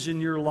sins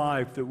in your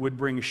life that would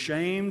bring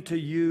shame to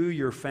you,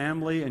 your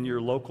family, and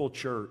your local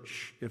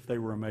church if they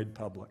were made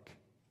public?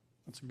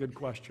 That's a good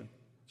question.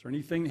 Is there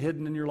anything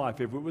hidden in your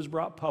life? If it was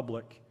brought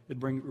public,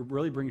 it'd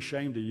really bring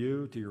shame to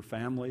you, to your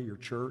family, your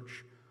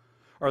church.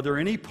 Are there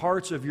any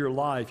parts of your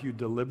life you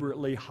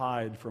deliberately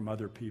hide from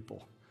other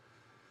people?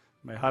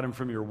 You may hide them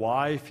from your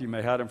wife. You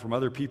may hide them from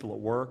other people at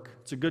work.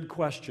 It's a good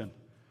question.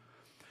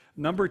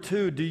 Number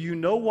two, do you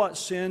know what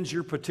sins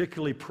you're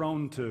particularly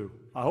prone to?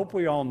 I hope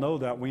we all know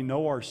that. We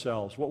know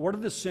ourselves. What are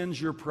the sins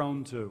you're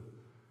prone to?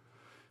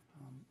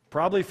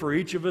 Probably for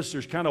each of us,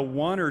 there's kind of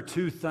one or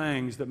two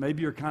things that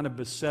maybe are kind of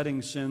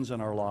besetting sins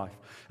in our life.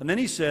 And then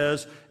he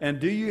says, and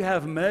do you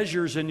have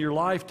measures in your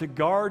life to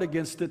guard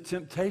against the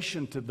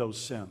temptation to those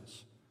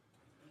sins?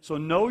 So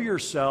know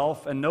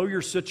yourself and know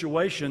your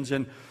situations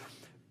and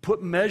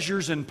put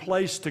measures in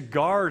place to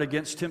guard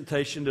against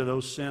temptation to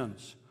those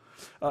sins.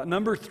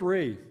 Number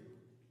three,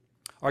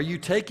 are you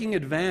taking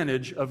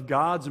advantage of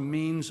God's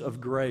means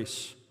of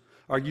grace?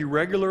 Are you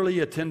regularly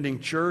attending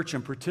church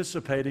and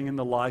participating in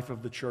the life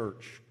of the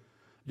church?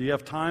 Do you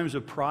have times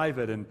of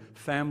private and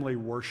family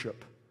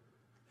worship?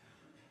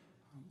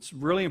 It's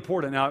really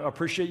important. Now, I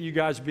appreciate you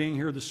guys being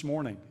here this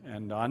morning.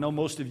 And I know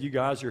most of you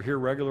guys are here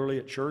regularly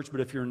at church,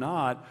 but if you're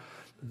not,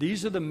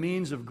 these are the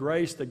means of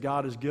grace that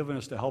God has given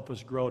us to help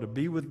us grow, to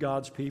be with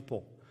God's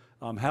people.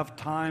 have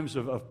times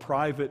of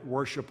private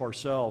worship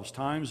ourselves,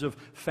 times of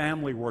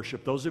family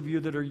worship. Those of you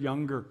that are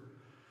younger,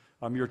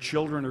 your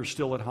children are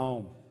still at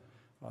home.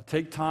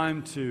 Take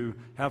time to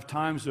have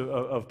times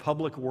of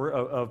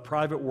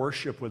private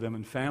worship with them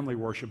and family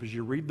worship as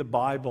you read the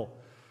Bible.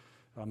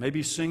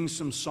 Maybe sing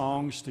some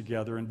songs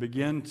together and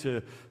begin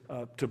to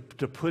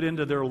put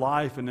into their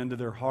life and into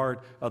their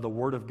heart the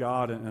Word of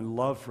God and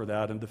love for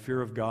that and the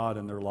fear of God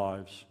in their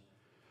lives.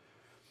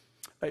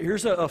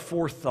 Here's a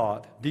fourth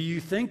thought. Do you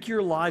think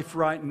your life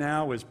right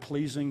now is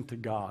pleasing to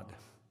God?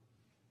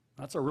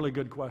 That's a really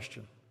good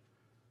question.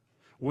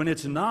 When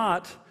it's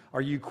not,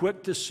 are you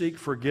quick to seek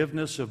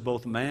forgiveness of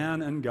both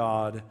man and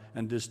God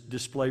and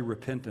display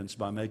repentance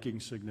by making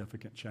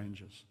significant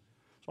changes?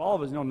 So all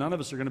of us, none of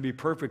us are going to be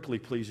perfectly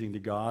pleasing to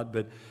God,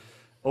 but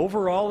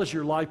overall, is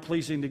your life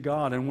pleasing to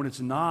God? And when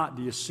it's not,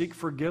 do you seek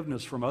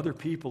forgiveness from other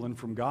people and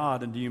from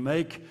God? And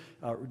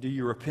do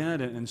you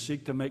repent and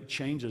seek to make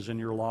changes in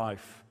your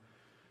life?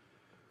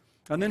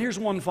 And then here's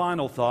one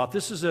final thought.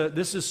 This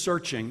is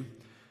searching.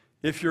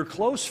 If your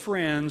close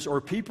friends or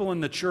people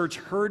in the church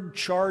heard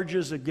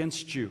charges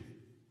against you,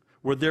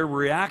 would their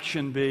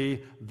reaction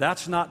be,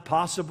 "That's not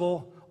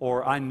possible,"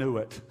 or "I knew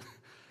it"?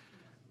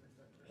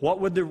 What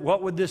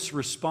would this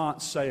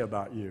response say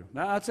about you?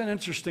 Now, that's an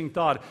interesting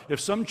thought. If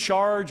some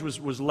charge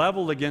was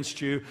leveled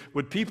against you,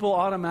 would people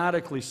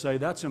automatically say,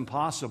 "That's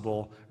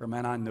impossible," or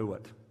 "Man, I knew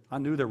it. I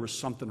knew there was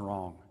something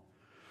wrong"?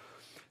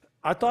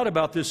 I thought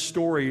about this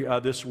story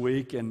this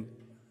week, and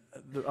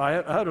I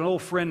had an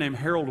old friend named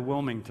Harold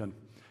Wilmington.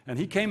 And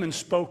he came and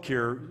spoke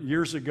here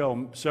years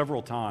ago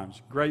several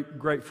times.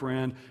 Great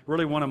friend,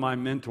 really one of my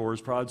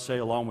mentors, probably I'd say,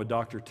 along with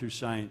Dr.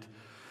 Toussaint.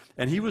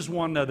 And he was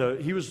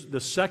he was the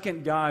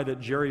second guy that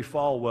Jerry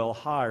Falwell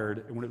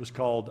hired when it was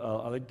called,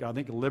 I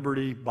think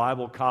Liberty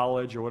Bible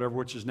College or whatever,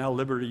 which is now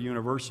Liberty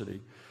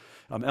University.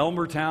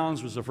 Elmer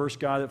Towns was the first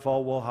guy that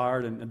Falwell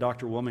hired, and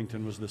Dr.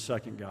 Wilmington was the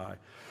second guy.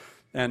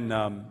 And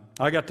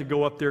I got to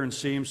go up there and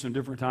see him some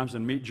different times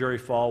and meet Jerry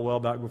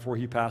Falwell back before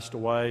he passed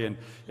away.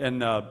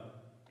 And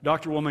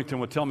Dr. Wilmington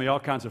would tell me all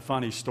kinds of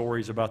funny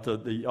stories about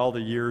all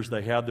the years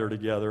they had there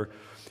together.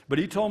 But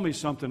he told me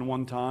something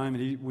one time.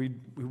 And he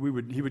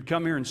would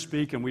come here and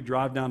speak, and we'd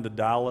drive down to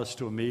Dallas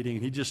to a meeting,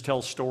 and he'd just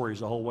tell stories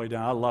the whole way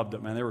down. I loved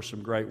it, man. There were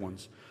some great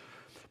ones.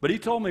 But he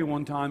told me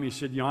one time, he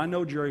said, I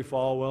know Jerry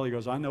Falwell. He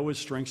goes, I know his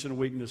strengths and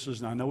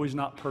weaknesses, and I know he's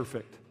not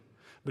perfect.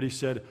 But he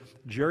said,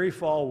 Jerry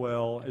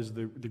Falwell is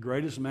the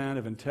greatest man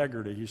of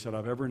integrity, he said,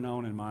 I've ever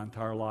known in my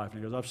entire life. And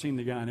he goes, I've seen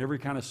the guy in every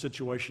kind of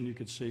situation you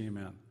could see him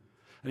in.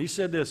 And he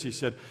said this, he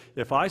said,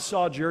 if I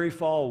saw Jerry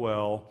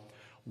Falwell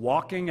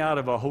walking out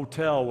of a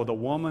hotel with a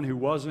woman who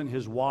wasn't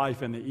his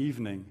wife in the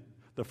evening,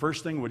 the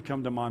first thing that would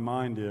come to my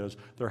mind is,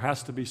 there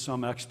has to be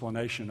some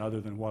explanation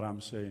other than what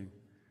I'm seeing.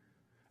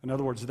 In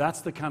other words,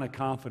 that's the kind of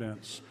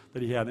confidence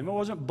that he had. And it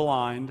wasn't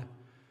blind,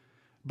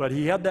 but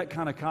he had that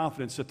kind of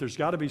confidence that there's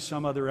got to be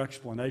some other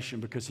explanation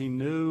because he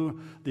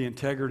knew the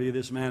integrity of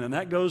this man. And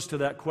that goes to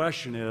that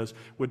question is,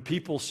 would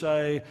people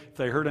say, if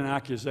they heard an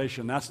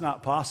accusation, that's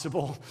not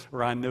possible,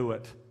 or I knew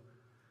it?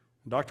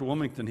 Dr.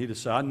 Wilmington, he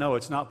decided, no,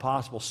 it's not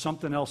possible.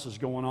 Something else is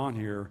going on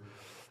here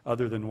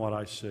other than what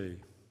I see.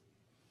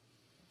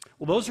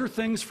 Well, those are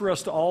things for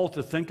us all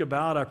to think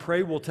about. I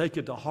pray we'll take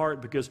it to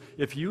heart because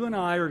if you and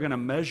I are going to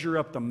measure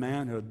up the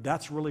manhood,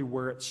 that's really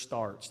where it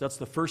starts. That's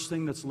the first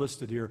thing that's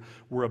listed here.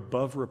 We're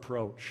above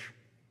reproach.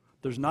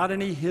 There's not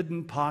any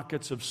hidden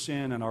pockets of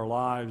sin in our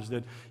lives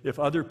that if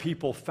other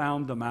people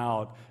found them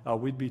out,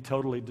 we'd be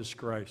totally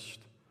disgraced.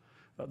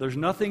 There's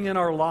nothing in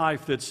our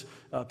life that's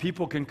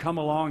people can come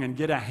along and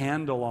get a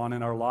handle on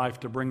in our life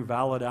to bring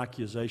valid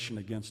accusation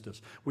against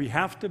us. We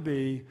have to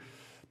be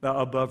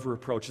above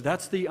reproach.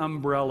 That's the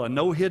umbrella.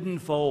 No hidden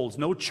folds,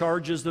 no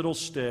charges that'll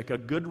stick, a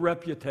good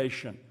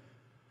reputation.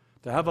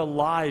 To have a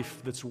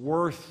life that's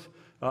worth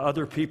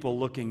other people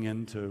looking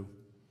into.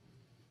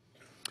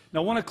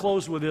 Now, I want to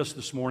close with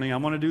this morning. I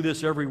want to do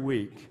this every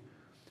week.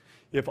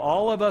 If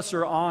all of us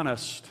are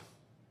honest,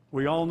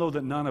 we all know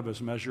that none of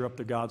us measure up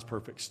to God's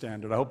perfect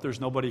standard. I hope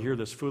there's nobody here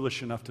that's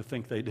foolish enough to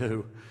think they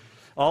do.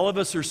 All of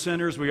us are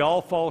sinners. We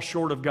all fall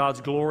short of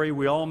God's glory.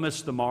 We all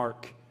miss the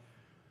mark.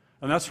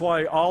 And that's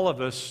why all of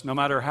us, no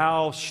matter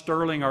how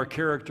sterling our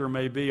character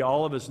may be,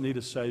 all of us need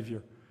a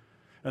Savior.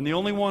 And the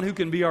only one who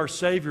can be our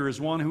Savior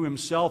is one who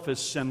himself is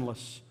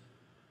sinless.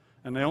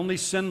 And the only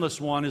sinless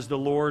one is the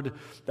Lord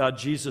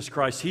Jesus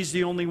Christ. He's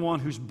the only one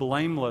who's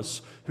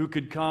blameless, who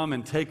could come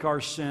and take our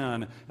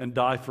sin and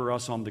die for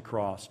us on the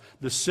cross.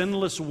 The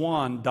sinless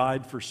one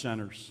died for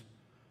sinners.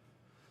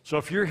 So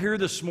if you're here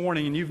this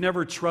morning and you've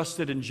never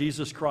trusted in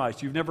Jesus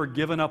Christ, you've never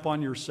given up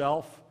on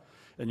yourself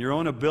and your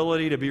own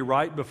ability to be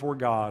right before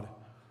God,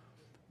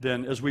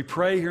 then as we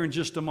pray here in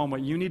just a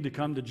moment, you need to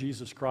come to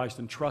Jesus Christ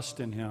and trust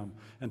in Him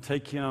and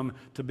take Him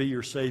to be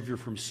your Savior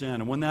from sin.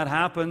 And when that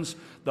happens,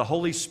 the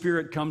Holy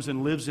Spirit comes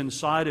and lives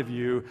inside of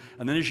you.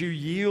 And then as you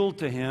yield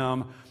to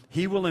Him,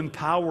 He will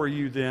empower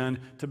you then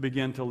to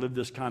begin to live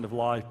this kind of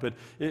life. But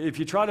if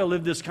you try to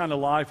live this kind of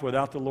life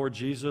without the Lord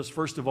Jesus,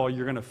 first of all,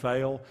 you're going to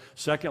fail.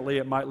 Secondly,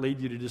 it might lead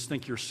you to just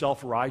think you're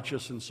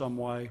self-righteous in some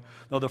way.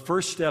 No, the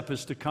first step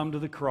is to come to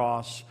the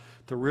cross,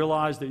 to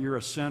realize that you're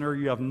a sinner.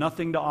 You have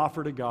nothing to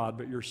offer to God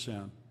but your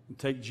sin. And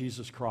take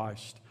Jesus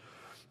Christ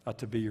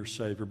to be your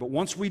Savior. But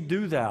once we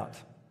do that,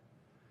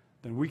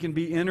 then we can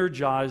be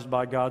energized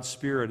by God's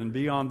Spirit and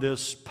be on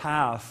this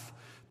path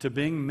to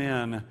being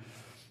men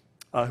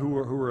who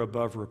are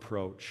above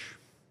reproach.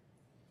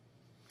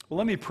 Well,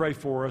 let me pray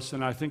for us,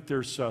 and I think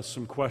there's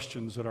some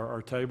questions at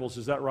our tables.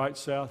 Is that right,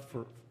 Seth,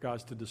 for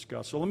guys to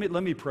discuss? So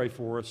let me pray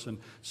for us, and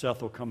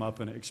Seth will come up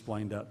and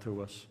explain that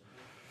to us.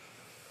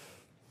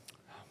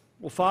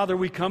 Well, Father,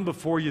 we come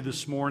before you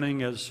this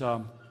morning as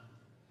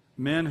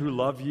men who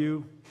love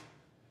you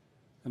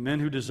and men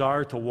who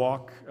desire to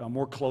walk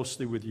more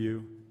closely with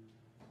you.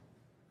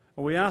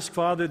 And we ask,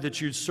 Father,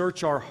 that you'd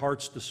search our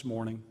hearts this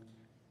morning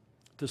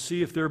to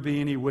see if there be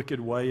any wicked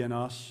way in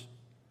us.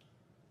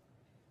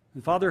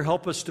 And Father,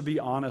 help us to be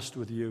honest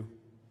with you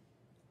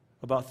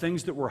about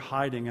things that we're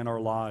hiding in our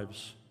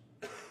lives,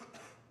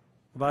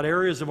 about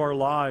areas of our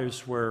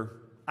lives where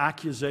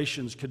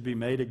accusations could be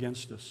made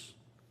against us,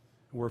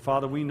 where,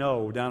 Father, we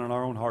know down in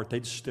our own heart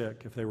they'd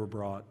stick if they were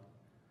brought.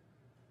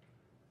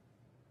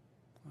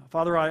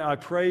 Father, I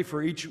pray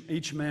for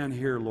each man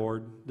here,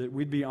 Lord, that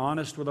we'd be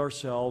honest with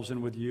ourselves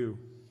and with you,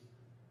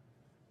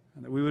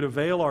 and that we would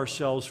avail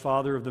ourselves,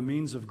 Father, of the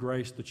means of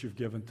grace that you've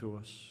given to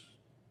us,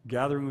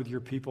 gathering with your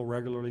people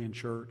regularly in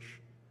church,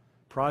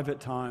 private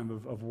time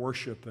of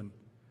worship and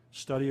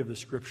study of the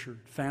Scripture,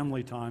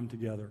 family time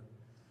together,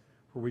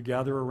 where we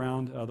gather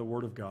around the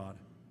Word of God.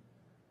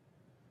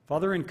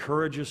 Father,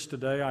 encourage us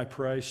today, I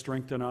pray.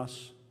 Strengthen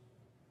us.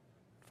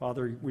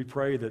 Father, we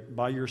pray that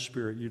by your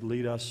Spirit you'd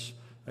lead us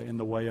in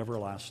the way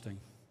everlasting.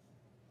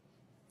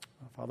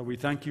 Father, we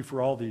thank you for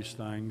all these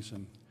things,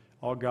 and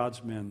all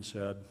God's men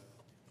said,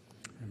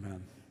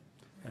 amen.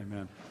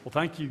 Amen. Well,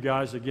 thank you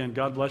guys again.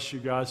 God bless you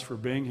guys for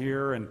being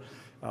here, and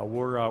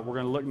we're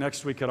going to look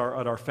next week at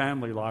our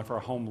family life, our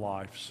home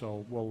life.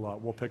 So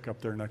we'll pick up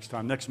there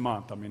next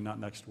month. I mean, not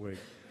next week,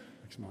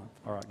 next month.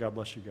 All right. God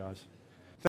bless you guys.